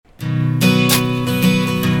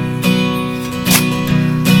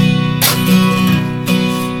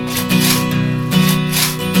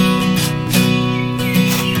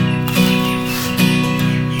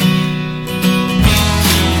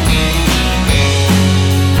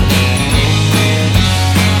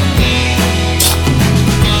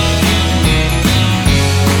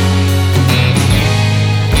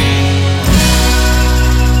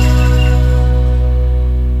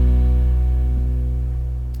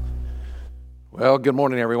Well, good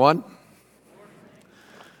morning, everyone.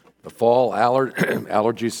 The fall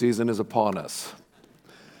allergy season is upon us.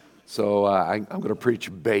 So I'm going to preach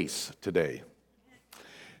bass today.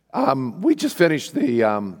 We just finished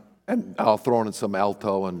and I'll throw in some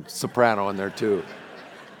alto and soprano in there too.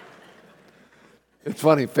 It's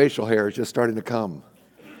funny, facial hair is just starting to come.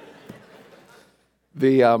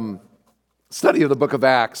 The study of the book of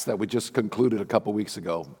Acts that we just concluded a couple weeks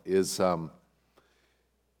ago is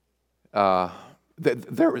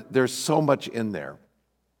there's so much in there.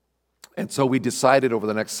 And so we decided over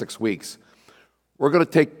the next 6 weeks, we're going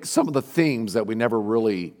to take some of the themes that we never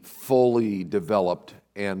really fully developed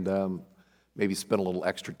and maybe spend a little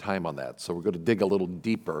extra time on that. So we're going to dig a little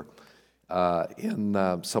deeper in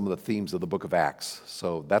some of the themes of the book of Acts.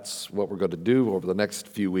 So that's what we're going to do over the next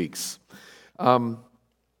few weeks. Psalm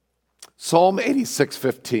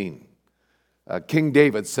 86:15. King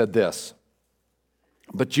David said this,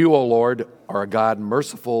 "But you, O Lord, are a God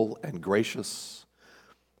merciful and gracious,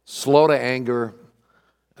 slow to anger,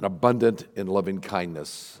 and abundant in loving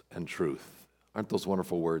kindness and truth." Aren't those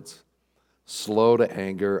wonderful words? Slow to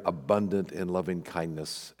anger, abundant in loving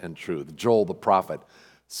kindness and truth. Joel the prophet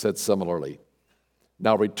said similarly,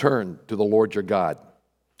 "Now return to the Lord your God,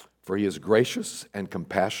 for he is gracious and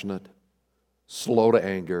compassionate, slow to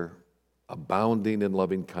anger, abounding in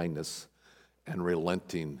loving kindness, and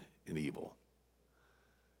relenting in evil."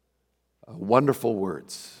 Wonderful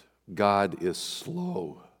words. God is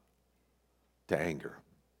slow to anger,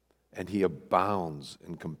 and he abounds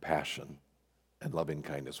in compassion and loving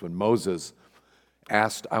kindness. When Moses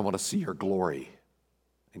asked, "I want to see your glory,"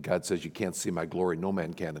 and God says, "You can't see my glory, no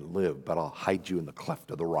man can and live, but I'll hide you in the cleft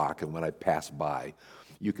of the rock, and when I pass by,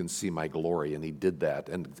 you can see my glory." And he did that.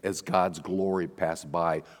 And as God's glory passed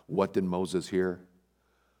by, what did Moses hear?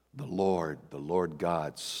 The Lord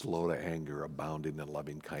God, slow to anger, abounding in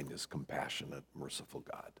loving kindness, compassionate, merciful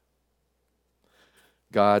God.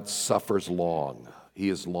 God suffers long. He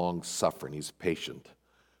is long-suffering. He's patient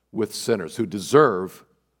with sinners who deserve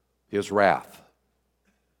his wrath.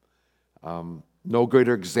 No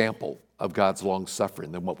greater example of God's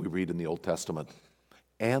long-suffering than what we read in the Old Testament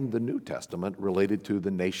and the New Testament related to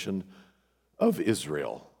the nation of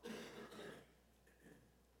Israel.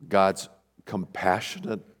 God's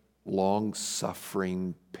compassionate,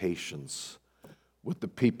 long-suffering patience with the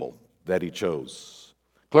people that he chose.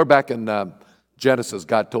 Clear back in Genesis,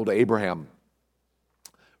 God told Abraham,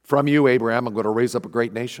 "From you, Abraham, I'm going to raise up a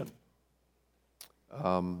great nation.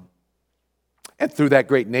 And through that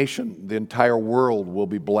great nation, the entire world will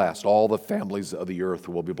be blessed. All the families of the earth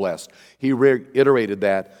will be blessed." He reiterated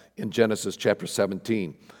that in Genesis chapter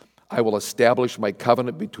 17. "I will establish my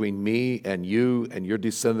covenant between me and you and your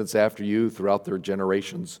descendants after you throughout their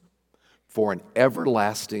generations for an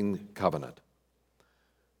everlasting covenant,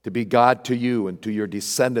 to be God to you and to your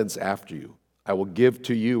descendants after you. I will give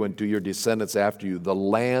to you and to your descendants after you the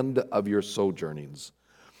land of your sojournings,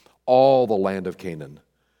 all the land of Canaan,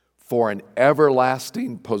 for an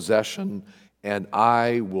everlasting possession, and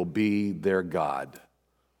I will be their God."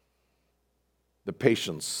 The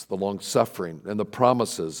patience, the long-suffering, and the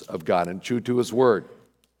promises of God, and true to his word,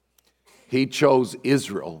 he chose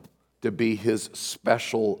Israel to be his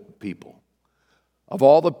special people. Of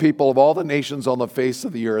all the people, of all the nations on the face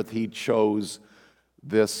of the earth, he chose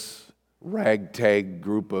this ragtag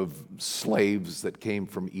group of slaves that came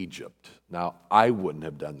from Egypt. Now, I wouldn't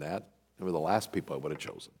have done that. They were the last people I would have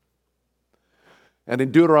chosen. And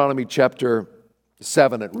in Deuteronomy chapter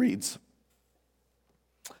 7, it reads,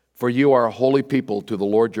 "For you are a holy people to the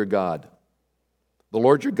Lord your God. The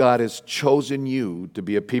Lord your God has chosen you to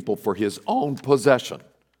be a people for his own possession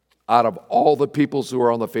out of all the peoples who are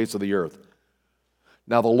on the face of the earth.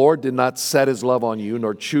 Now the Lord did not set his love on you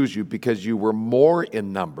nor choose you because you were more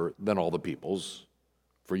in number than all the peoples,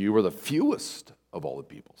 for you were the fewest of all the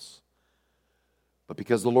peoples, but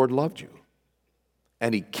because the Lord loved you,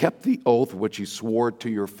 and he kept the oath which he swore to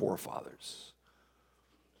your forefathers.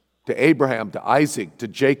 To Abraham, to Isaac, to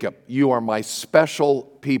Jacob, you are my special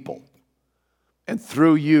people, and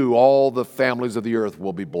through you all the families of the earth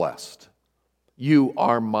will be blessed. You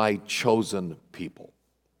are my chosen people."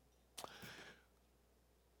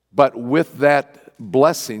 But with that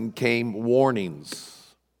blessing came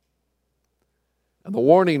warnings. And the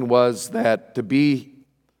warning was that to be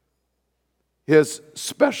his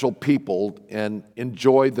special people and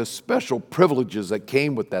enjoy the special privileges that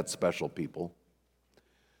came with that special people,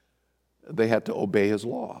 they had to obey his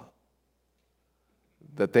law.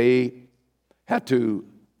 That they had to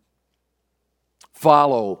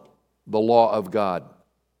follow the law of God.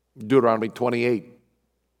 Deuteronomy 28,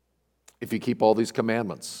 "If you keep all these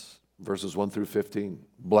commandments, verses 1 through 15.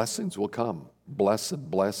 Blessings will come. Blessed,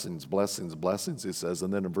 blessings, blessings, blessings, he says.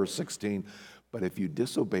 And then in verse 16, but if you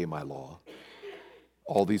disobey my law,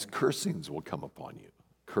 all these cursings will come upon you.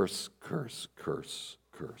 Curse, curse, curse,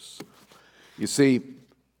 curse. You see,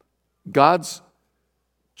 God's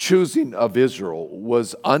choosing of Israel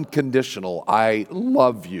was unconditional. I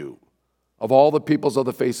love you. Of all the peoples of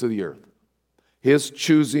the face of the earth, his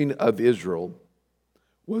choosing of Israel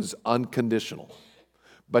was unconditional.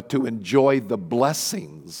 But to enjoy the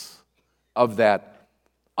blessings of that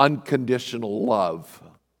unconditional love,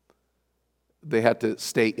 they had to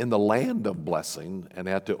stay in the land of blessing and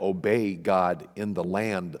had to obey God in the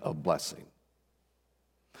land of blessing.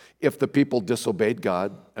 If the people disobeyed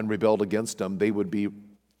God and rebelled against him, they would be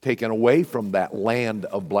taken away from that land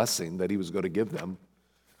of blessing that he was going to give them,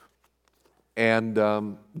 and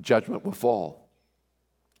judgment would fall.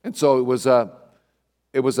 And so it was an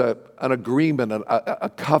agreement,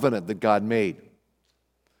 a covenant that God made.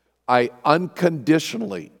 I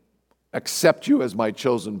unconditionally accept you as my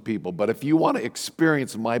chosen people, but if you want to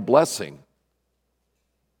experience my blessing,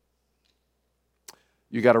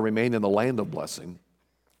 you got to remain in the land of blessing.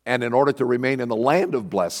 And in order to remain in the land of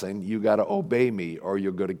blessing, you got to obey me or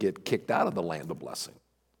you're going to get kicked out of the land of blessing.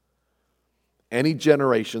 Any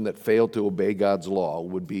generation that failed to obey God's law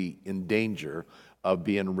would be in danger of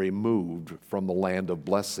being removed from the land of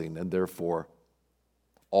blessing, and therefore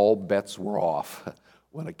all bets were off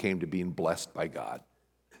when it came to being blessed by God.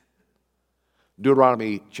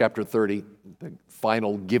 Deuteronomy chapter 30, the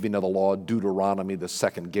final giving of the law, Deuteronomy, the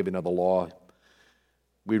second giving of the law,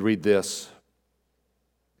 we read this.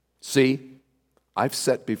 See, I've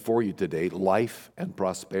set before you today life and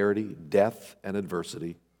prosperity, death and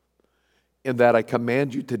adversity. In that I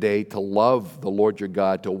command you today to love the Lord your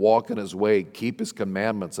God, to walk in his way, keep his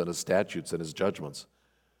commandments and his statutes and his judgments,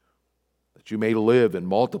 that you may live and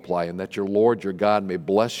multiply, and that your Lord your God may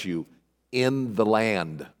bless you in the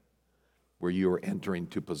land where you are entering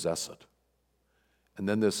to possess it. And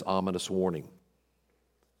then this ominous warning.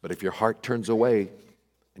 But if your heart turns away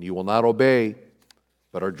and you will not obey,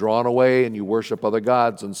 but are drawn away and you worship other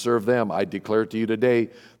gods and serve them, I declare to you today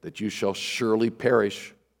that you shall surely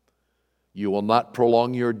perish. You will not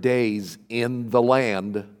prolong your days in the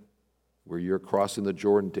land where you're crossing the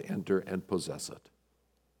Jordan to enter and possess it.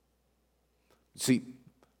 See,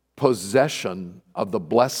 possession of the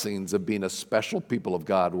blessings of being a special people of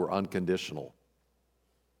God were unconditional.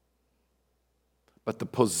 But the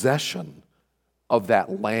possession of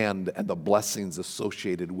that land and the blessings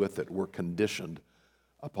associated with it were conditioned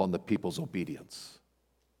upon the people's obedience.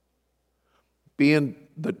 Being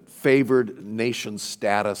the favored nation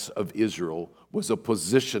status of Israel was a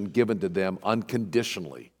position given to them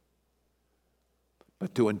unconditionally.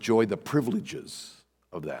 But to enjoy the privileges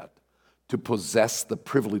of that, to possess the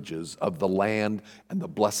privileges of the land and the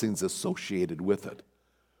blessings associated with it,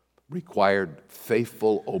 required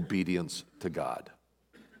faithful obedience to God.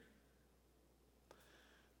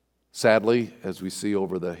 Sadly, as we see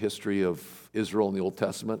over the history of Israel in the Old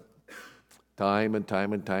Testament, time and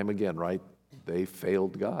time and time again, right? They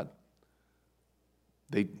failed God.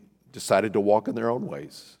 They decided to walk in their own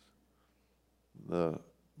ways.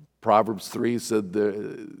 Proverbs 3 said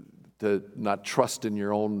to not trust in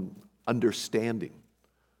your own understanding.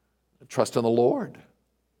 Trust in the Lord.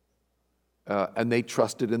 And they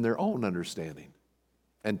trusted in their own understanding.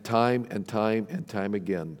 And time and time and time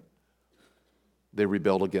again, they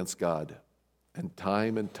rebelled against God. And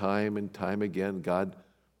time and time and time again, God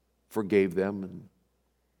forgave them and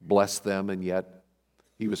blessed them, and yet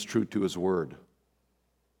he was true to his word.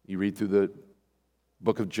 You read through the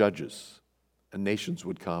book of Judges, and nations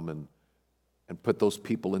would come and put those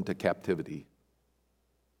people into captivity.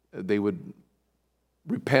 They would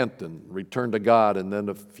repent and return to God, and then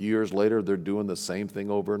a few years later, they're doing the same thing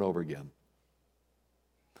over and over again.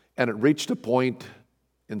 And it reached a point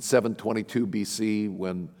in 722 BC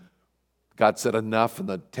when God said enough, and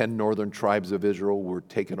the 10 northern tribes of Israel were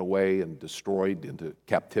taken away and destroyed into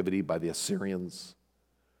captivity by the Assyrians.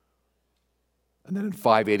 And then in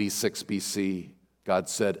 586 BC, God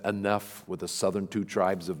said enough with the southern 2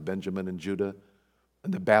 tribes of Benjamin and Judah,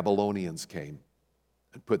 and the Babylonians came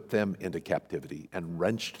and put them into captivity and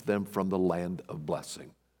wrenched them from the land of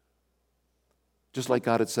blessing. Just like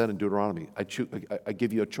God had said in Deuteronomy, I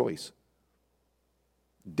give you a choice.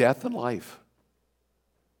 Death and life.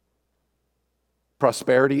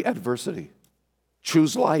 Prosperity, adversity.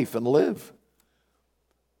 Choose life and live.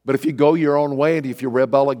 But if you go your own way and if you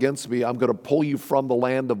rebel against me, I'm going to pull you from the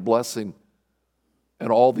land of blessing,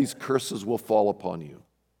 and all these curses will fall upon you.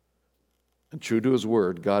 And true to his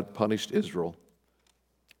word, God punished Israel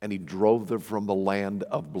and he drove them from the land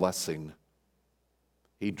of blessing.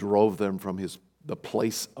 He drove them from the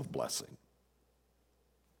place of blessing.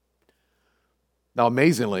 Now,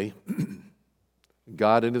 amazingly,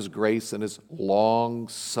 God in his grace and his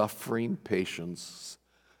long-suffering patience,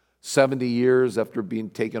 70 years after being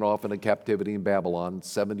taken off into captivity in Babylon,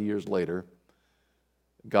 70 years later,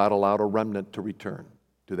 God allowed a remnant to return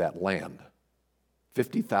to that land.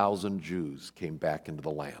 50,000 Jews came back into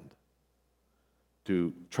the land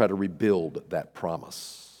to try to rebuild that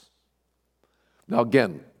promise. Now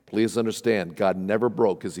again, please understand, God never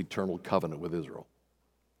broke his eternal covenant with Israel.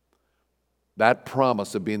 That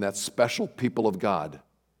promise of being that special people of God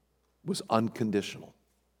was unconditional.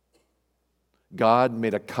 God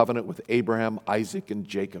made a covenant with Abraham, Isaac, and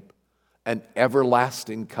Jacob, an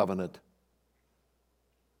everlasting covenant.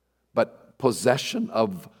 But possession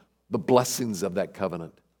of the blessings of that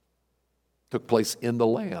covenant took place in the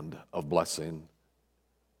land of blessing,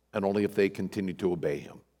 and only if they continued to obey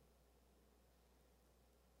him.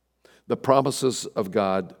 The promises of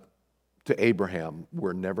God to Abraham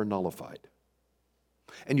were never nullified.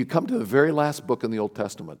 And you come to the very last book in the Old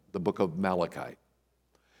Testament, the book of Malachi.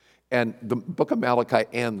 And the book of Malachi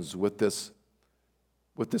ends with this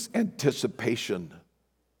anticipation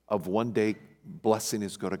of one day blessing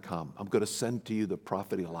is going to come. I'm going to send to you the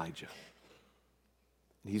prophet Elijah.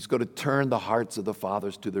 He's going to turn the hearts of the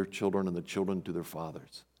fathers to their children and the children to their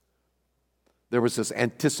fathers. There was this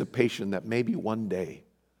anticipation that maybe one day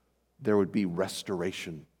there would be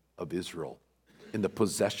restoration of Israel in the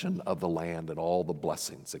possession of the land and all the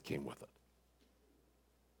blessings that came with it.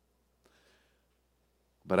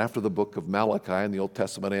 But after the book of Malachi and the Old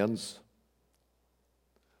Testament ends,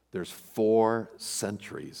 there's 4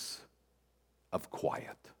 centuries of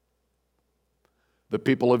quiet. The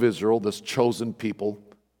people of Israel, this chosen people,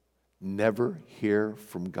 never hear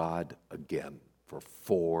from God again for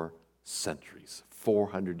 4 centuries,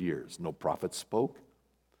 400 years. No prophet spoke.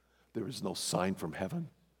 There was no sign from heaven.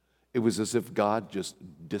 It was as if God just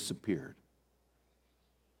disappeared.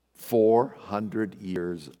 400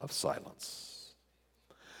 years of silence.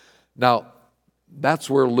 Now, that's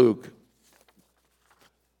where Luke,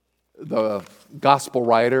 the gospel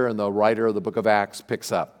writer and the writer of the book of Acts,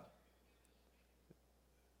 picks up.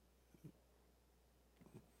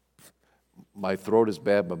 My throat is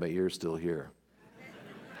bad, but my ear's still here.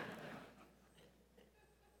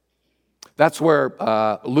 That's where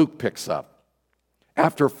Luke picks up.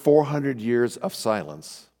 After 400 years of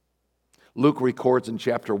silence, Luke records in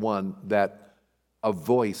chapter 1 that a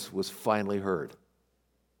voice was finally heard.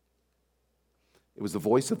 It was the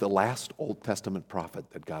voice of the last Old Testament prophet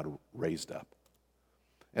that God raised up.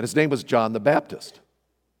 And his name was John the Baptist.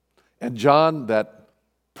 And John, that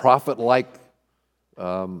prophet-like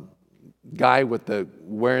guy with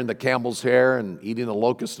wearing the camel's hair and eating the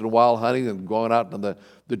locust and wild honey and going out in the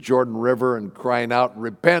Jordan River and crying out,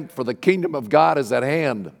 "Repent, for the kingdom of God is at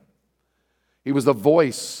hand." He was the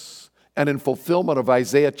voice, and in fulfillment of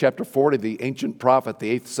Isaiah chapter 40, the ancient prophet,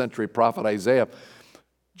 the 8th century prophet Isaiah,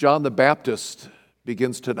 John the Baptist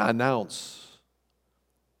begins to announce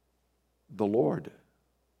the Lord,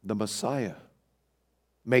 the Messiah.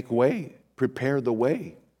 Make way, prepare the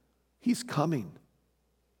way. He's coming.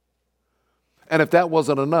 And if that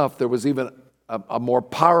wasn't enough, there was even a more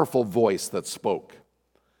powerful voice that spoke.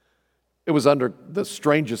 It was under the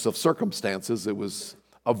strangest of circumstances. It was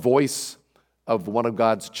a voice of one of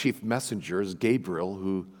God's chief messengers, Gabriel,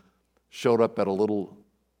 who showed up at a little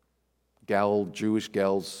Jewish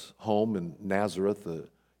gal's home in Nazareth, a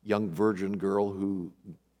young virgin girl who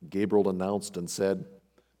Gabriel announced and said,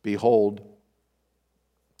 "Behold,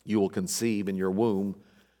 you will conceive in your womb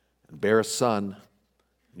and bear a son.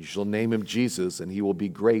 You shall name him Jesus, and he will be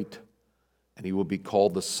great, and he will be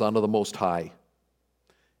called the Son of the Most High.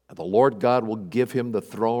 And the Lord God will give him the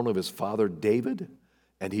throne of his father David,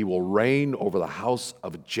 and he will reign over the house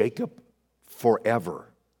of Jacob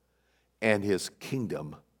forever, and his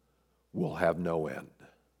kingdom will have no end."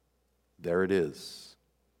 There it is.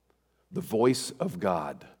 The voice of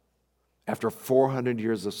God. After 400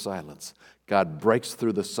 years of silence, God breaks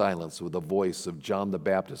through the silence with the voice of John the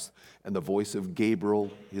Baptist and the voice of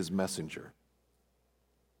Gabriel, his messenger.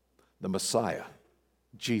 The Messiah,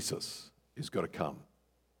 Jesus, is going to come.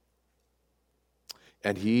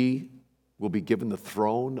 And he will be given the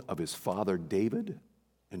throne of his father David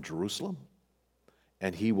in Jerusalem,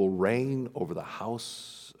 and he will reign over the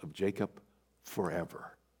house of Jacob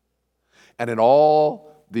forever. And in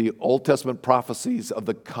all the Old Testament prophecies of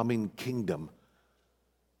the coming kingdom,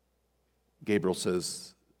 Gabriel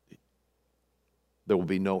says there will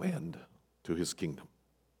be no end to his kingdom.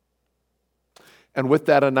 And with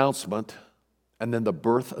that announcement, and then the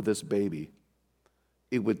birth of this baby,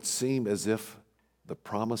 it would seem as if the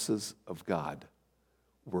promises of God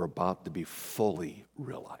were about to be fully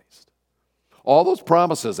realized. All those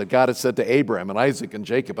promises that God had said to Abraham and Isaac and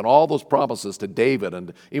Jacob, and all those promises to David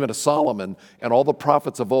and even to Solomon and all the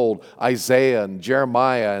prophets of old, Isaiah and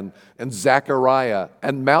Jeremiah and Zechariah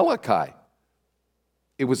and Malachi,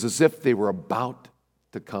 it was as if they were about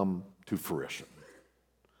to come to fruition.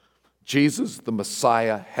 Jesus, the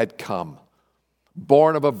Messiah, had come,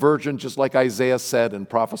 born of a virgin, just like Isaiah said and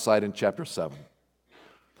prophesied in chapter 7.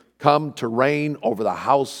 Come to reign over the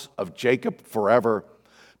house of Jacob forever,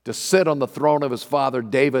 to sit on the throne of his father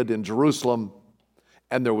David in Jerusalem,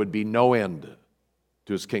 and there would be no end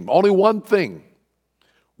to his kingdom. Only one thing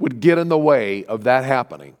would get in the way of that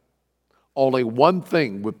happening. Only one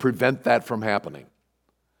thing would prevent that from happening.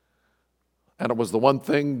 And it was the one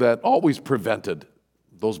thing that always prevented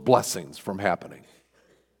those blessings from happening: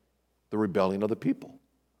 the rebellion of the people,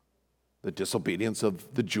 the disobedience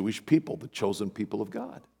of the Jewish people, the chosen people of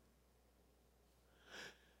God.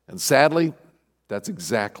 And sadly, that's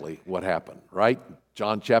exactly what happened, right?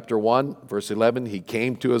 John chapter 1, verse 11, he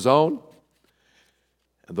came to his own,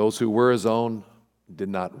 and those who were his own did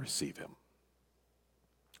not receive him.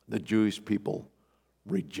 The Jewish people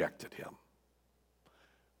rejected him.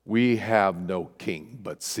 We have no king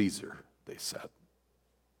but Caesar, they said.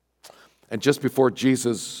 And just before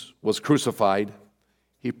Jesus was crucified,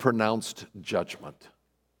 he pronounced judgment.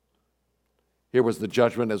 Here was the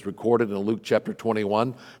judgment as recorded in Luke chapter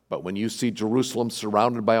 21. But when you see Jerusalem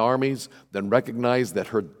surrounded by armies, then recognize that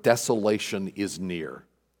her desolation is near.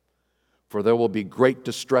 For there will be great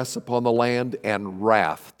distress upon the land and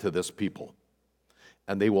wrath to this people.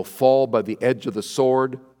 And they will fall by the edge of the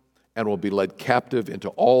sword and will be led captive into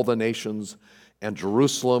all the nations. And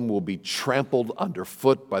Jerusalem will be trampled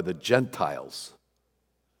underfoot by the Gentiles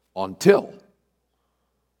until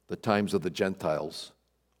the times of the Gentiles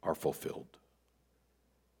are fulfilled.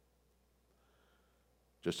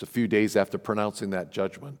 Just a few days after pronouncing that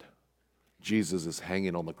judgment, Jesus is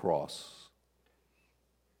hanging on the cross.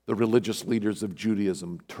 The religious leaders of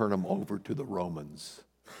Judaism turn him over to the Romans,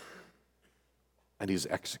 and he's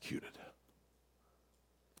executed.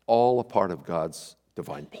 All a part of God's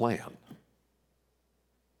divine plan.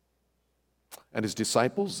 And his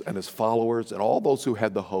disciples and his followers and all those who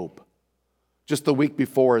had the hope, just the week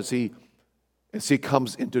before, as he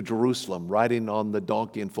comes into Jerusalem, riding on the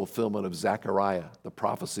donkey in fulfillment of Zechariah, the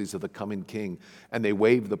prophecies of the coming king, and they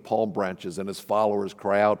wave the palm branches, and his followers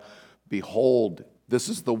cry out, "Behold, this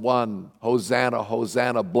is the one, Hosanna,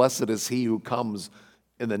 Hosanna, blessed is he who comes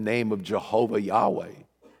in the name of Jehovah Yahweh."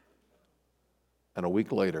 And a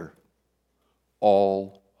week later,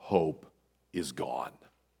 all hope is gone.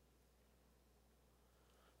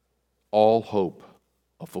 All hope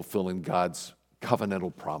of fulfilling God's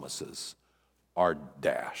covenantal promises are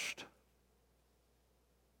dashed.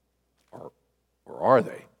 Or are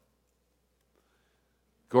they?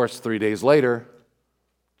 Of course, 3 days later,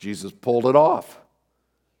 Jesus pulled it off.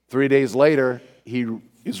 3 days later, he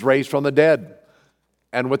is raised from the dead.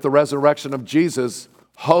 And with the resurrection of Jesus,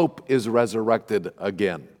 hope is resurrected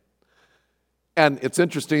again. And it's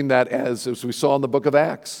interesting that as we saw in the book of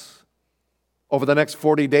Acts, over the next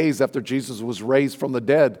 40 days after Jesus was raised from the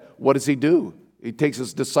dead, what does he do? He takes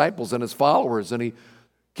his disciples and his followers and he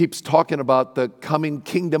keeps talking about the coming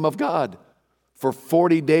kingdom of God. For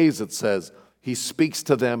 40 days, it says, he speaks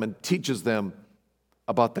to them and teaches them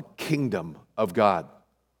about the kingdom of God.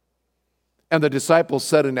 And the disciples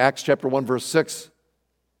said in Acts chapter 1, verse 6,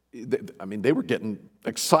 they were getting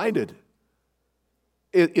excited.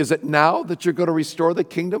 Is it now that you're going to restore the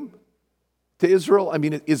kingdom to Israel?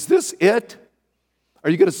 Is this it? Are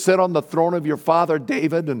you going to sit on the throne of your father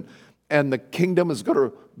David and the kingdom is going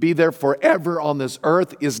to be there forever on this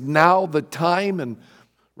earth? Is now the time? And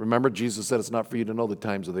remember, Jesus said it's not for you to know the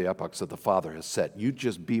times or the epochs that the Father has set. You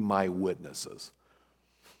just be my witnesses.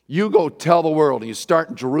 You go tell the world, and you start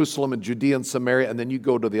in Jerusalem and Judea and Samaria, and then you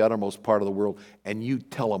go to the uttermost part of the world, and you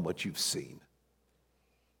tell them what you've seen.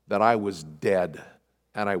 That I was dead,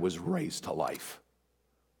 and I was raised to life.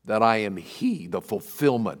 That I am He, the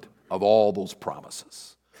fulfillment of all those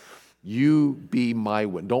promises. You be my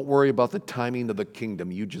witness. Don't worry about the timing of the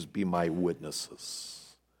kingdom. You just be my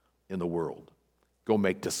witnesses in the world. Go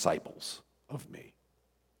make disciples of me.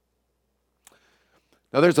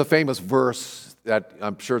 Now there's a famous verse that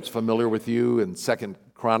I'm sure it's familiar with you in 2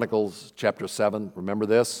 Chronicles chapter 7. Remember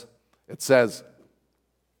this? It says,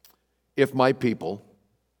 "If my people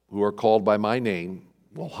who are called by my name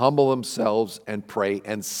will humble themselves and pray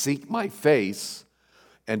and seek my face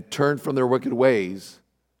and turn from their wicked ways,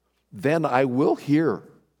 then I will hear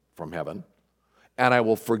from heaven, and I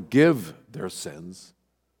will forgive their sins,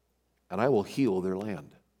 and I will heal their land.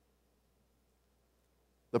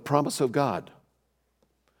 The promise of God.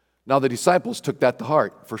 Now, the disciples took that to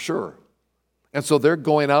heart, for sure. And so they're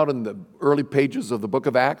going out in the early pages of the book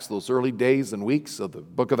of Acts, those early days and weeks of the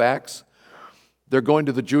book of Acts. They're going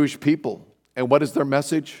to the Jewish people. And what is their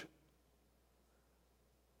message?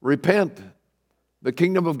 Repent. The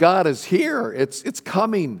kingdom of God is here. It's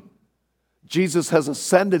coming. Jesus has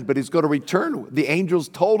ascended, but he's going to return. The angels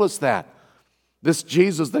told us that. This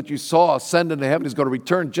Jesus that you saw ascend into heaven is going to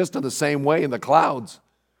return just in the same way in the clouds.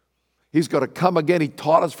 He's going to come again. He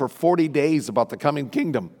taught us for 40 days about the coming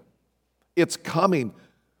kingdom. It's coming.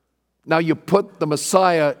 Now you put the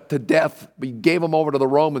Messiah to death. You gave him over to the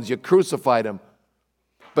Romans. You crucified him.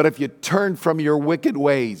 But if you turn from your wicked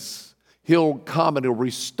ways, he'll come and he'll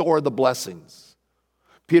restore the blessings.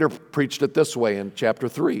 Peter preached it this way in chapter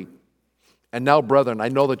 3. And now, brethren, I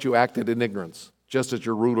know that you acted in ignorance, just as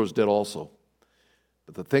your rulers did also.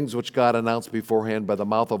 But the things which God announced beforehand by the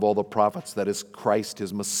mouth of all the prophets, that is Christ,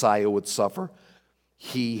 his Messiah, would suffer,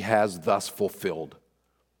 he has thus fulfilled.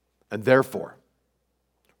 And therefore,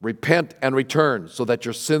 repent and return, so that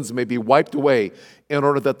your sins may be wiped away, in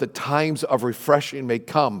order that the times of refreshing may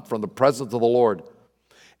come from the presence of the Lord,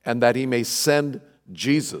 and that he may send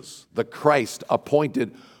Jesus, the Christ,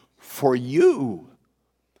 appointed for you,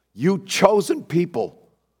 you chosen people,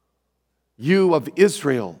 you of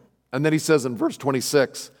Israel. And then he says in verse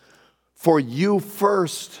 26, for you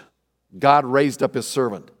first God raised up his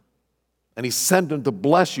servant, and he sent him to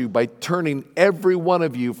bless you by turning every one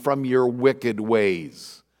of you from your wicked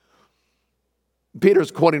ways.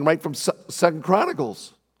 Peter's quoting right from 2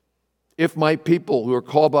 Chronicles. If my people who are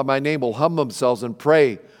called by my name will humble themselves and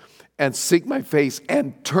pray and seek my face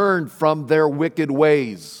and turn from their wicked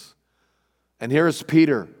ways. And here's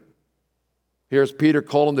Peter. Here's Peter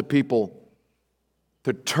calling the people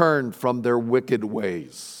to turn from their wicked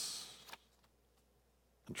ways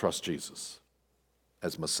and trust Jesus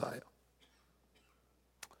as Messiah.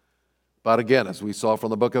 But again, as we saw from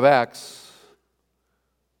the book of Acts,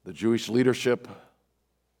 the Jewish leadership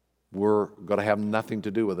were going to have nothing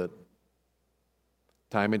to do with it.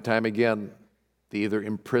 Time and time again, they either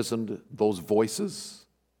imprisoned those voices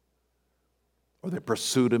or they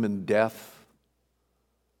pursued him in death.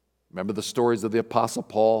 Remember the stories of the Apostle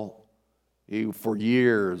Paul? He, for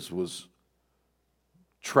years, was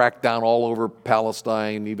tracked down all over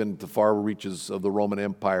Palestine, even to far reaches of the Roman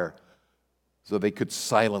Empire, so they could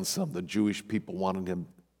silence him. The Jewish people wanted him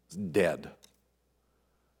dead.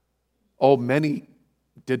 Oh, many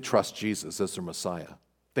did trust Jesus as their Messiah.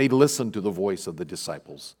 They listened to the voice of the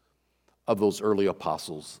disciples, of those early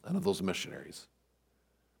apostles, and of those missionaries.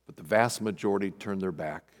 But the vast majority turned their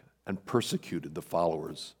back and persecuted the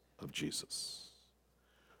followers of Jesus.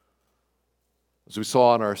 As we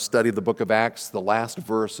saw in our study of the book of Acts, the last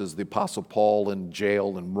verse is the Apostle Paul in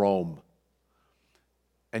jail in Rome.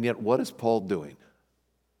 And yet, what is Paul doing?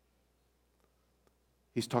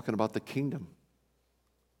 He's talking about the kingdom.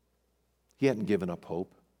 He hadn't given up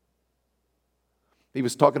hope. He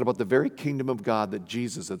was talking about the very kingdom of God that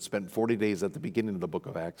Jesus had spent 40 days at the beginning of the book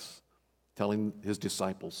of Acts telling his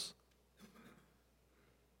disciples.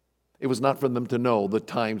 It was not for them to know the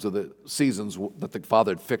times or the seasons that the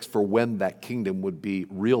Father had fixed for when that kingdom would be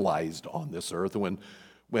realized on this earth,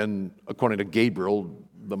 when according to Gabriel,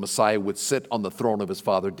 the Messiah would sit on the throne of his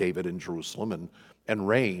father David in Jerusalem and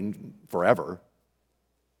reign forever.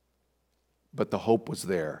 But the hope was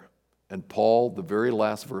there. And Paul, the very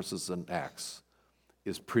last verses in Acts,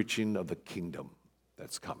 is preaching of the kingdom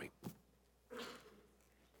that's coming.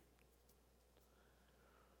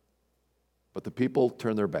 But the people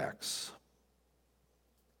turned their backs.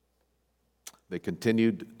 They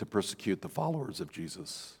continued to persecute the followers of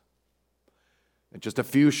Jesus. And just a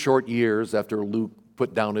few short years after Luke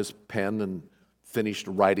put down his pen and finished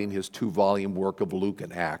writing his 2-volume work of Luke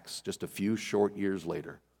and Acts, just a few short years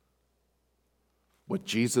later, what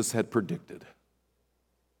Jesus had predicted,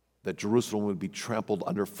 that Jerusalem would be trampled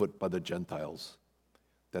underfoot by the Gentiles,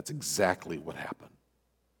 that's exactly what happened.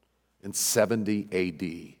 In 70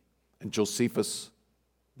 A.D., and Josephus,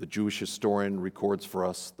 the Jewish historian, records for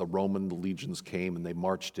us the Roman legions came and they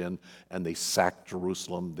marched in and they sacked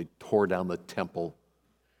Jerusalem. They tore down the temple.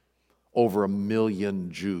 Over 1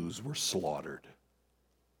 million Jews were slaughtered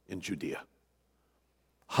in Judea.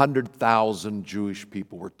 100,000 Jewish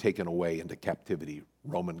people were taken away into captivity,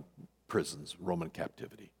 Roman prisons, Roman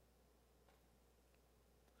captivity.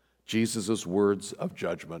 Jesus' words of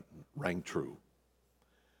judgment rang true.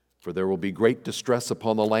 For there will be great distress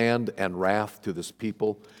upon the land and wrath to this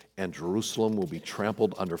people, and Jerusalem will be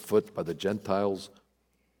trampled underfoot by the Gentiles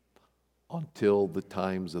until the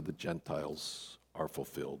times of the Gentiles are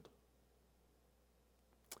fulfilled.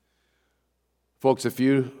 Folks, if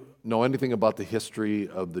you know anything about the history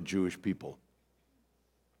of the Jewish people,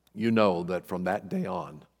 you know that from that day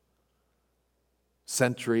on,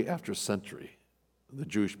 century after century, the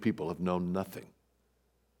Jewish people have known nothing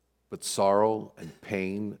but sorrow and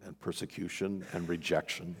pain and persecution and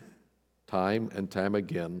rejection, time and time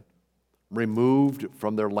again, removed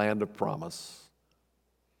from their land of promise.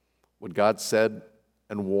 What God said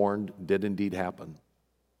and warned did indeed happen.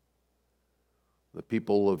 The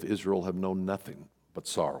people of Israel have known nothing but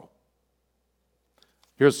sorrow.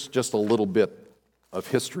 Here's just a little bit of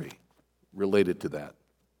history related to that.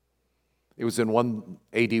 It was in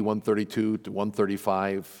AD 132 to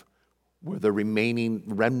 135 where the remaining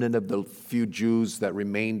remnant of the few Jews that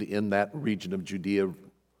remained in that region of Judea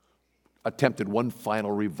attempted one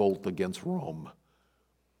final revolt against Rome.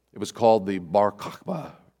 It was called the Bar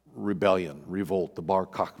Kokhba revolt, the Bar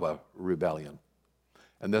Kokhba rebellion.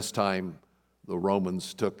 And this time, the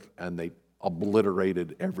Romans took and they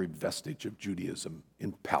obliterated every vestige of Judaism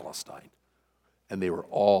in Palestine. And they were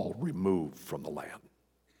all removed from the land.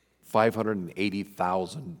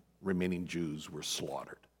 580,000 remaining Jews were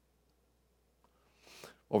slaughtered.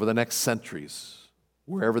 Over the next centuries,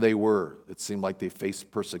 wherever they were, it seemed like they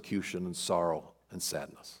faced persecution and sorrow and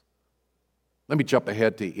sadness. Let me jump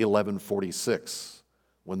ahead to 1146,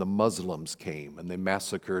 when the Muslims came and they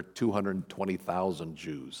massacred 220,000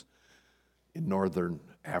 Jews in northern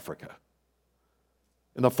Africa.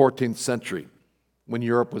 In the 14th century, when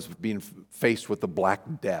Europe was being faced with the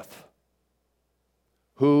Black Death,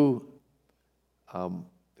 who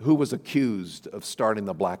was accused of starting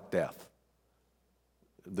the Black Death?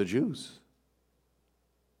 The Jews.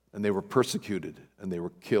 And they were persecuted and they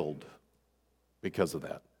were killed because of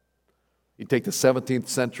that. You take the 17th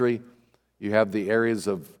century, you have the areas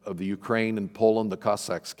of the Ukraine and Poland, the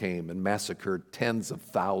Cossacks came and massacred tens of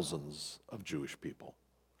thousands of Jewish people.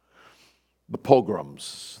 The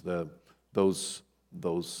pogroms, those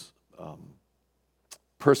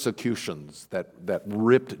persecutions that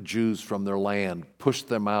ripped Jews from their land, pushed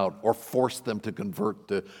them out, or forced them to convert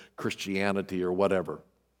to Christianity or whatever,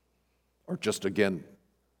 or just again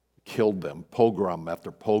killed them. Pogrom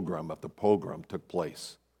after pogrom after pogrom took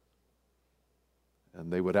place.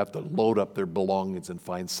 And they would have to load up their belongings and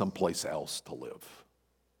find someplace else to live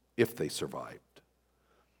if they survived.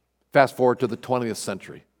 Fast forward to the 20th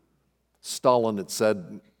century. Stalin, it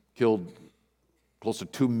said, killed close to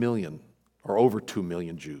 2 million or over 2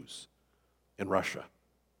 million Jews in Russia.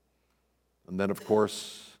 And then, of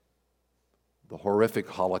course, the horrific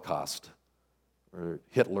Holocaust, where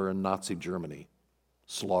Hitler and Nazi Germany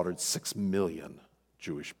slaughtered 6 million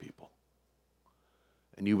Jewish people.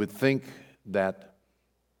 And you would think that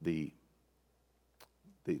the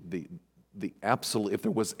absolute, if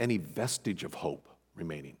there was any vestige of hope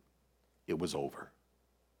remaining, it was over.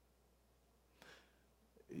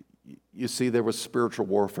 You see, there was spiritual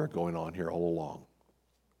warfare going on here all along.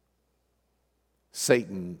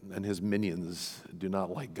 Satan and his minions do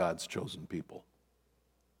not like God's chosen people.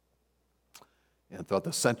 And throughout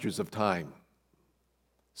the centuries of time,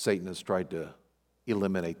 Satan has tried to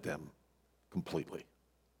eliminate them completely.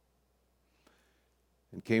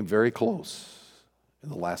 And came very close in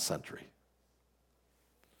the last century.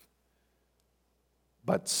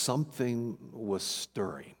 But something was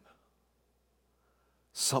stirring.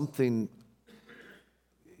 Something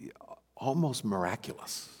almost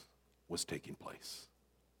miraculous was taking place.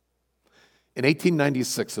 In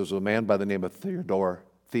 1896, there was a man by the name of Theodor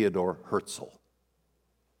Herzl.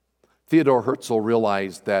 Theodor Herzl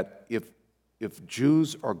realized that if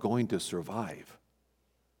Jews are going to survive,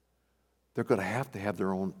 they're going to have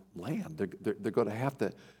their own land. They're going to have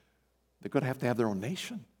to have their own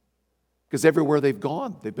nation. Because everywhere they've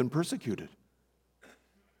gone, they've been persecuted.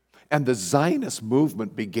 And the Zionist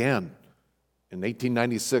movement began in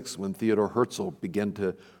 1896 when Theodor Herzl began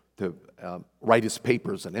to write his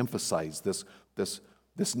papers and emphasize this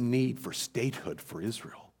need for statehood for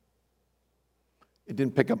Israel. It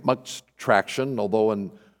didn't pick up much traction, although in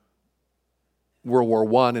World War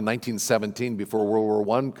I in 1917, before World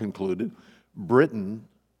War I concluded, Britain,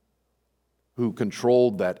 who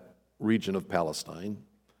controlled that region of Palestine,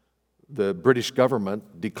 the British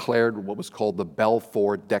government declared what was called the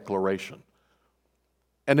Balfour Declaration.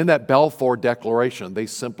 And in that Balfour Declaration, they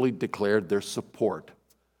simply declared their support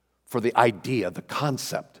for the idea, the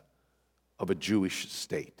concept of a Jewish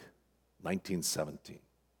state, 1917.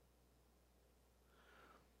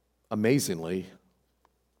 Amazingly,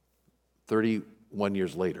 31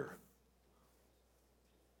 years later,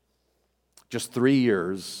 just 3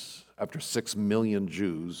 years after 6 million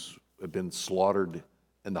Jews had been slaughtered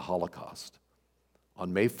in the Holocaust.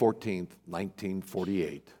 On May 14th,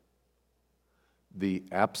 1948, the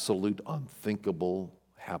absolute unthinkable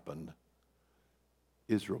happened.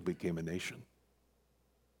 Israel became a nation.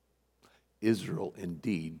 Israel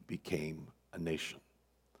indeed became a nation.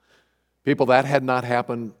 People, that had not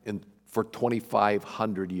happened for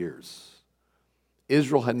 2,500 years.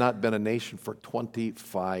 Israel had not been a nation for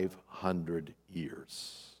 2,500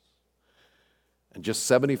 years. And just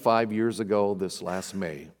 75 years ago, this last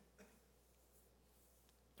May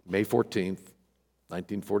 14th,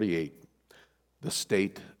 1948, the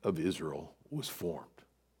State of Israel was formed.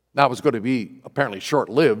 Now, it was going to be apparently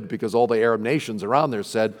short-lived because all the Arab nations around there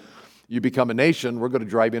said, you become a nation, we're going to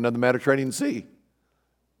drive you into the Mediterranean Sea.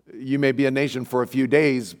 You may be a nation for a few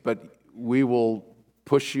days, but we will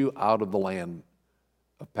push you out of the land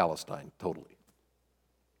of Palestine totally.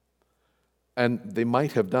 And they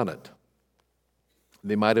might have done it.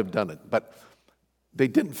 They might have done it. But they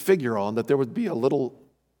didn't figure on that there would be a little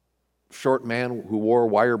short man who wore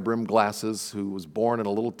wire-brimmed glasses, who was born in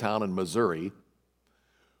a little town in Missouri,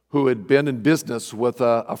 who had been in business with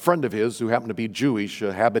a friend of his who happened to be Jewish,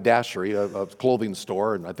 a haberdashery, a clothing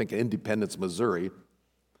store, and I think in Independence, Missouri.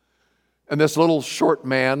 And this little short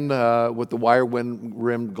man with the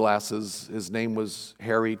wire-rimmed glasses, his name was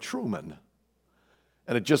Harry Truman.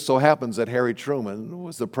 And it just so happens that Harry Truman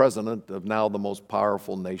was the president of now the most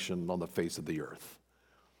powerful nation on the face of the earth,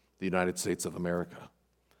 the United States of America.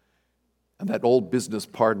 And that old business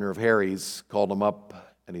partner of Harry's called him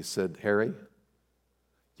up and he said, Harry,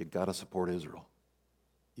 you got to support Israel.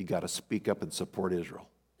 You got to speak up and support Israel.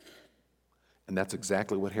 And that's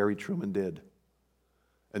exactly what Harry Truman did.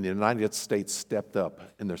 And the United States stepped up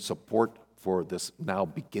in their support for this now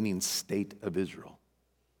beginning state of Israel.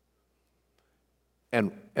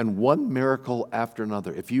 And one miracle after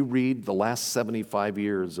another. If you read the last 75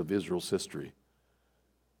 years of Israel's history,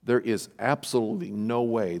 there is absolutely no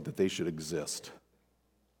way that they should exist.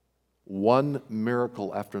 One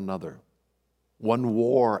miracle after another. One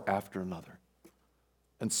war after another.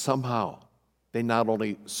 And somehow, they not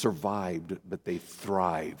only survived, but they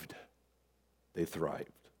thrived. They thrived.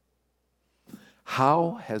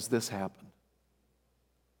 How has this happened?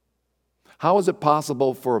 How is it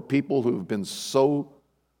possible for a people who have been so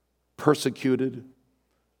persecuted,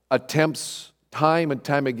 attempts time and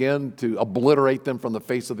time again to obliterate them from the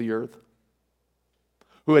face of the earth,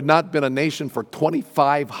 who had not been a nation for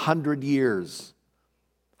 2,500 years,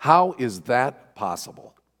 how is that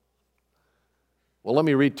possible? Well, let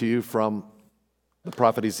me read to you from the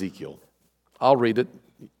prophet Ezekiel. I'll read it.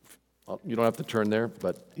 You don't have to turn there,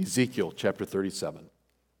 but Ezekiel chapter 37.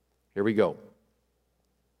 Here we go.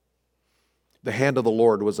 The hand of the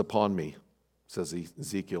Lord was upon me, says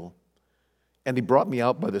Ezekiel, and he brought me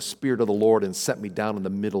out by the Spirit of the Lord and set me down in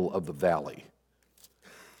the middle of the valley.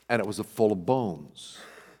 And it was full of bones.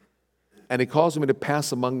 And he caused me to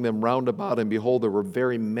pass among them round about, and behold, there were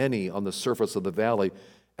very many on the surface of the valley,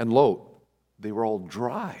 and lo, they were all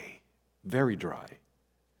dry, very dry.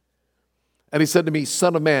 And he said to me,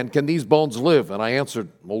 Son of man, can these bones live? And I answered,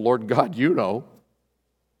 well, Lord God, you know.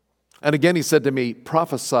 And again he said to me,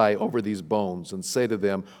 prophesy over these bones and say to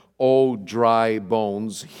them, O dry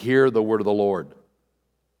bones, hear the word of the Lord.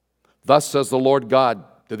 Thus says the Lord God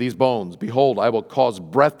to these bones, behold, I will cause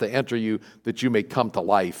breath to enter you that you may come to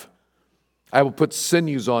life. I will put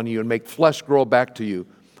sinews on you and make flesh grow back to you.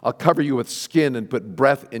 I'll cover you with skin and put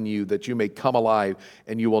breath in you that you may come alive,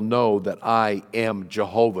 and you will know that I am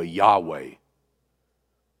Jehovah Yahweh.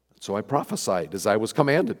 So I prophesied as I was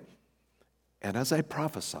commanded. And as I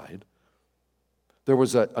prophesied, there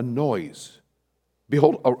was a noise.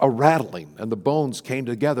 Behold, a rattling, and the bones came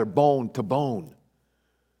together, bone to bone.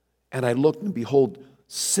 And I looked, and behold,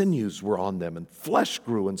 sinews were on them, and flesh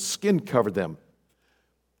grew, and skin covered them.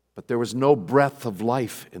 But there was no breath of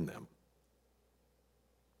life in them.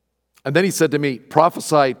 And then he said to me,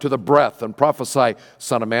 prophesy to the breath, and prophesy,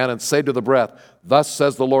 Son of man, and say to the breath, thus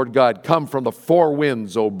says the Lord God, come from the four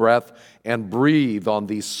winds, O breath, and breathe on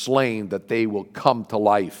these slain, that they will come to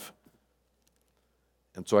life.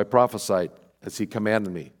 And so I prophesied as he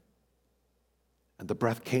commanded me. And the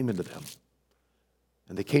breath came into them.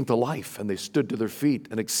 And they came to life, and they stood to their feet,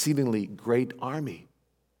 an exceedingly great army.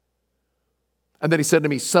 And then he said to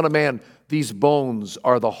me, Son of man, these bones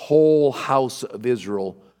are the whole house of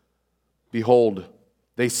Israel. Behold,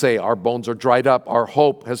 they say, our bones are dried up, our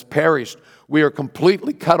hope has perished, we are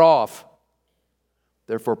completely cut off.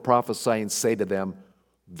 Therefore prophesy and say to them,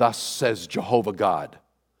 thus says Jehovah God,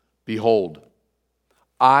 behold,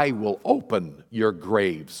 I will open your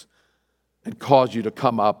graves and cause you to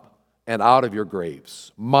come up and out of your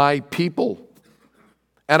graves, my people,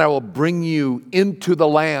 and I will bring you into the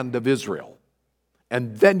land of Israel.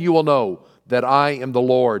 And then you will know that I am the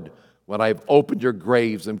Lord when I have opened your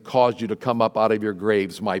graves and caused you to come up out of your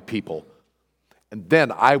graves, my people. And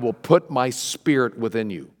then I will put my spirit within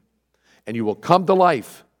you, and you will come to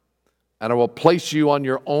life, and I will place you on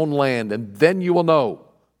your own land. And then you will know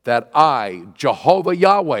that I, Jehovah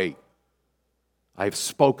Yahweh, I have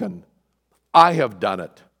spoken, I have done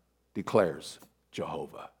it, declares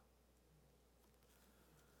Jehovah.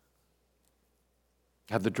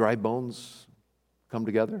 Have the dry bones come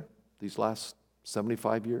together these last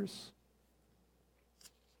 75 years?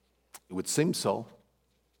 It would seem so.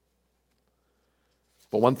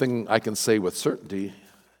 But one thing I can say with certainty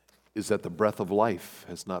is that the breath of life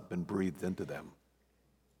has not been breathed into them.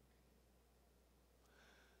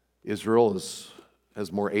 Israel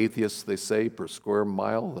has more atheists, they say, per square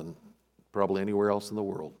mile than probably anywhere else in the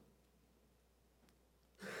world.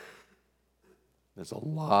 There's a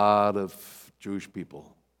lot of Jewish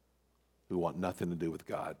people who want nothing to do with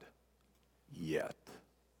God yet.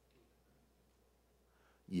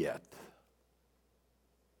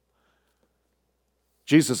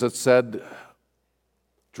 Jesus had said,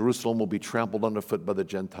 Jerusalem will be trampled underfoot by the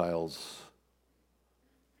Gentiles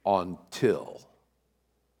until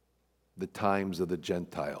the times of the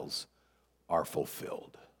Gentiles are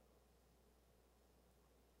fulfilled.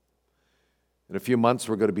 In a few months,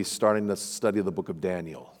 we're going to be starting the study of the book of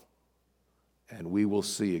Daniel, and we will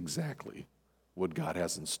see exactly what God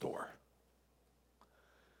has in store.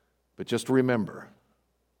 But just remember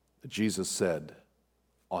that Jesus said,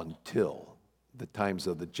 until the times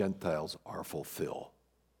of the Gentiles are fulfilled.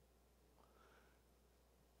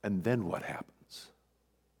 And then what happens?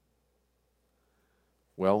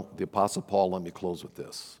 Well, the Apostle Paul, let me close with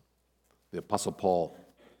this. The Apostle Paul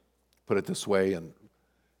put it this way in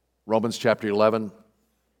Romans chapter 11.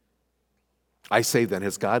 I say then,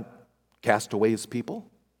 has God cast away his people?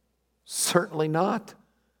 Certainly not.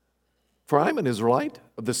 For I'm an Israelite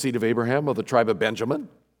of the seed of Abraham, of the tribe of Benjamin,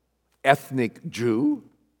 ethnic Jew,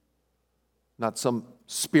 not some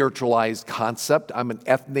spiritualized concept. I'm an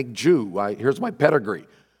ethnic Jew. Here's my pedigree.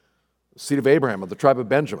 The seed of Abraham, of the tribe of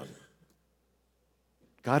Benjamin.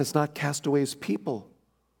 God has not cast away his people,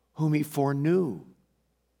 whom he foreknew.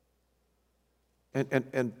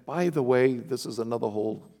 And by the way, this is another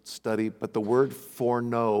whole study, but the word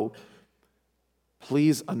foreknow,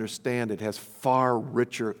 please understand, it has far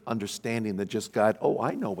richer understanding than just God,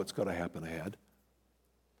 I know what's going to happen ahead.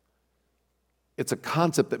 It's a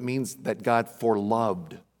concept that means that God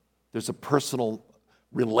foreloved. There's a personal,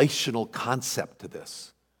 relational concept to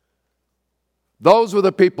this. Those were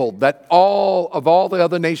the people that of all the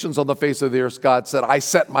other nations on the face of the earth, God said, I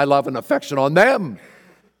set my love and affection on them.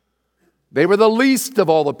 They were the least of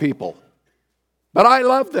all the people. But I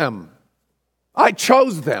love them. I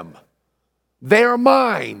chose them. They are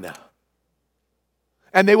mine.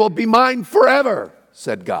 And they will be mine forever,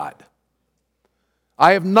 said God.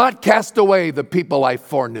 I have not cast away the people I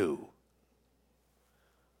foreknew.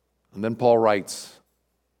 And then Paul writes,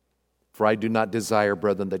 for I do not desire,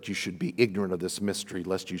 brethren, that you should be ignorant of this mystery,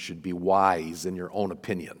 lest you should be wise in your own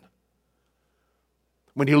opinion.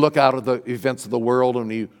 When you look out at the events of the world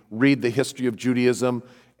and you read the history of Judaism,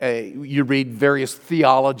 you read various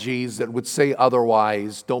theologies that would say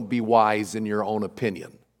otherwise. Don't be wise in your own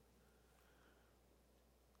opinion.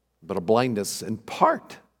 But a blindness in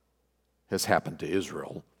part has happened to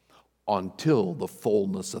Israel until the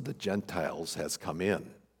fullness of the Gentiles has come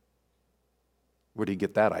in. Where do you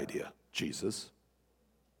get that idea? Jesus.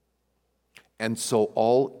 And so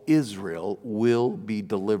all Israel will be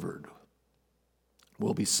delivered,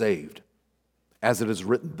 will be saved. As it is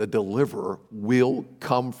written, the deliverer will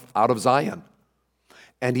come out of Zion,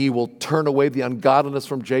 and he will turn away the ungodliness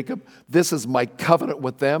from Jacob. This is my covenant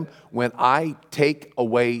with them when I take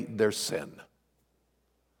away their sin.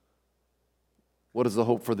 What is the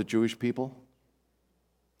hope for the Jewish people?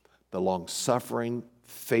 The long-suffering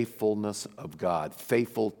faithfulness of God,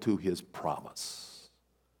 faithful to his promise.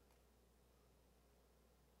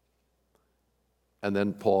 And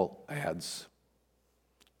then Paul adds,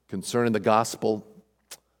 concerning the gospel,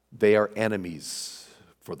 they are enemies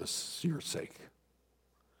for your sake.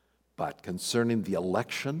 But concerning the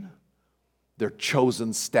election, their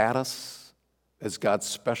chosen status as God's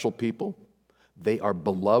special people, they are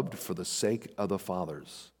beloved for the sake of the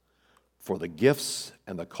fathers. For the gifts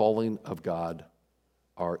and the calling of God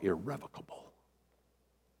are irrevocable.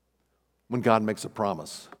 When God makes a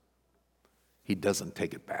promise, he doesn't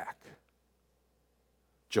take it back.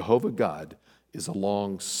 Jehovah God is a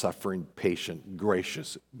long-suffering, patient,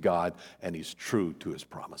 gracious God, and he's true to his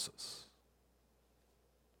promises.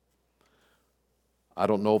 I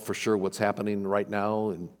don't know for sure what's happening right now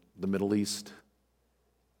in the Middle East.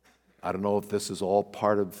 I don't know if this is all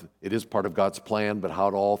it is part of God's plan, but how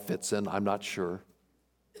it all fits in, I'm not sure.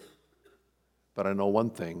 But I know one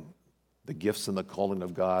thing, the gifts and the calling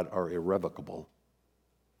of God are irrevocable.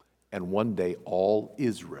 And one day all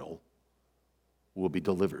Israel will be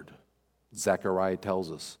delivered. Zechariah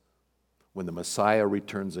tells us, when the Messiah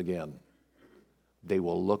returns again, they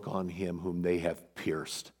will look on him whom they have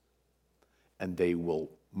pierced, and they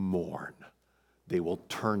will mourn. They will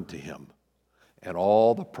turn to him, and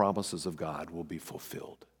all the promises of God will be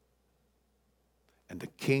fulfilled. And the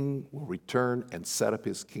king will return and set up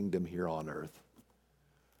his kingdom here on earth.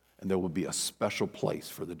 And there will be a special place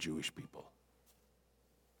for the Jewish people.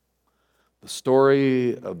 The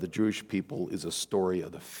story of the Jewish people is a story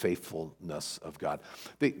of the faithfulness of God.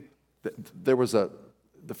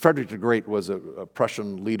 Frederick the Great was a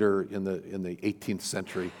Prussian leader in the 18th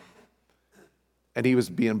century, and he was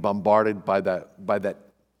being bombarded by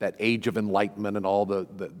that age of enlightenment and all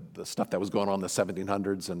the stuff that was going on in the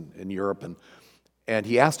 1700s in Europe, and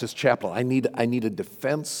he asked his chaplain, I need a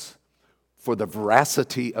defense for the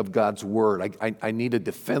veracity of God's word. I need a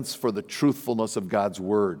defense for the truthfulness of God's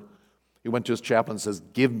word. He went to his chaplain and says,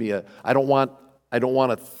 I don't want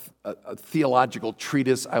a theological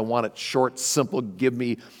treatise. I want it short, simple. Give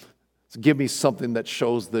me something that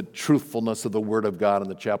shows the truthfulness of the word of God.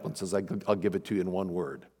 And the chaplain says, I'll give it to you in one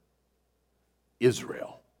word.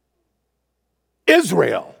 Israel.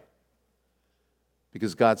 Israel.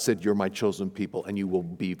 Because God said, you're my chosen people, and you will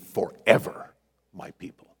be forever my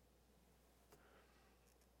people.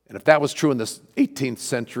 And if that was true in the 18th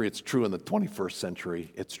century, it's true in the 21st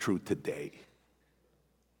century. It's true today.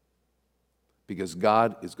 Because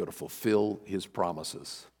God is going to fulfill his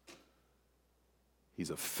promises. He's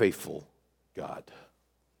a faithful God.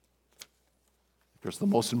 Of course, the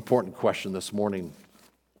most important question this morning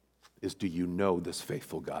is, do you know this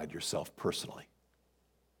faithful God yourself personally?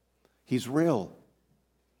 He's real.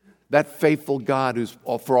 That faithful God who's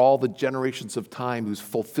for all the generations of time, who's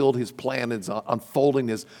fulfilled his plan, is unfolding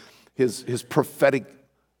his prophetic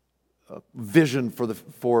vision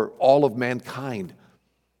for all of mankind.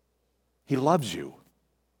 He loves you.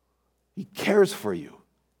 He cares for you.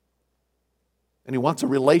 And he wants a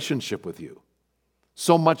relationship with you.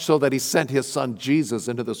 So much so that he sent his son Jesus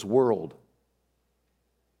into this world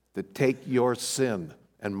to take your sin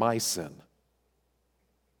and my sin,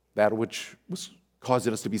 that which was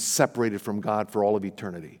causing us to be separated from God for all of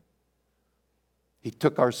eternity. He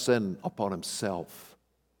took our sin upon himself,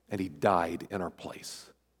 and he died in our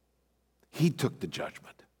place. He took the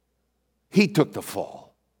judgment. He took the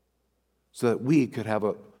fall so that we could have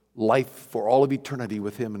a life for all of eternity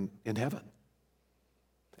with him in heaven.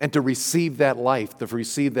 And to receive that life, to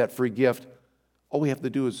receive that free gift, all we have to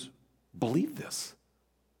do is believe this.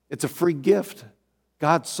 It's a free gift.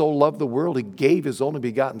 God so loved the world, he gave his only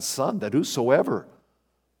begotten Son, that whosoever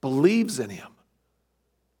believes in him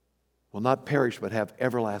will not perish but have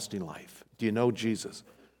everlasting life. Do you know Jesus?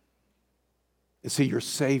 Is he your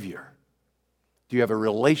Savior? Do you have a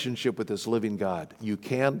relationship with this living God? You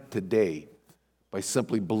can today by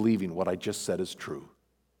simply believing what I just said is true.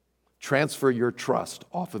 Transfer your trust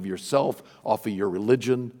off of yourself, off of your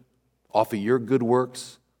religion, off of your good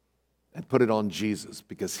works, and put it on Jesus,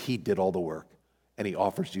 because he did all the work. And he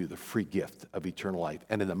offers you the free gift of eternal life.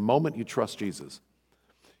 And in the moment you trust Jesus,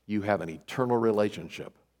 you have an eternal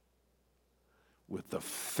relationship with the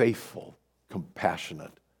faithful,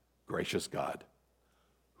 compassionate, gracious God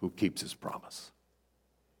who keeps his promise.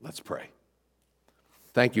 Let's pray.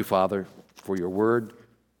 Thank you, Father, for your word,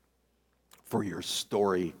 for your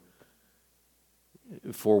story,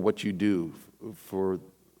 for what you do for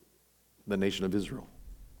the nation of Israel.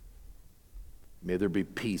 May there be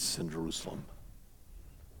peace in Jerusalem.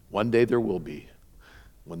 One day there will be,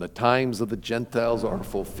 when the times of the Gentiles are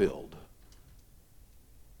fulfilled.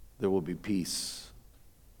 There will be peace.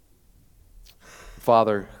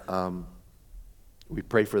 Father, we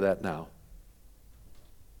pray for that now.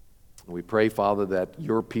 We pray, Father, that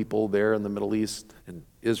your people there in the Middle East and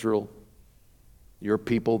Israel, your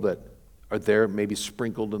people that are there maybe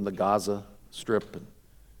sprinkled in the Gaza Strip and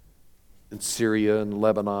in Syria and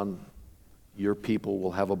Lebanon, your people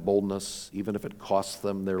will have a boldness, even if it costs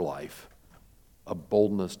them their life, a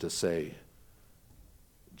boldness to say,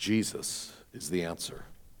 Jesus is the answer,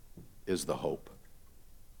 is the hope.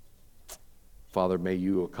 Father, may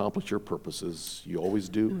you accomplish your purposes, you always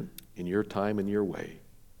do, in your time and your way.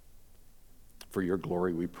 For your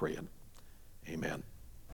glory we pray. Amen.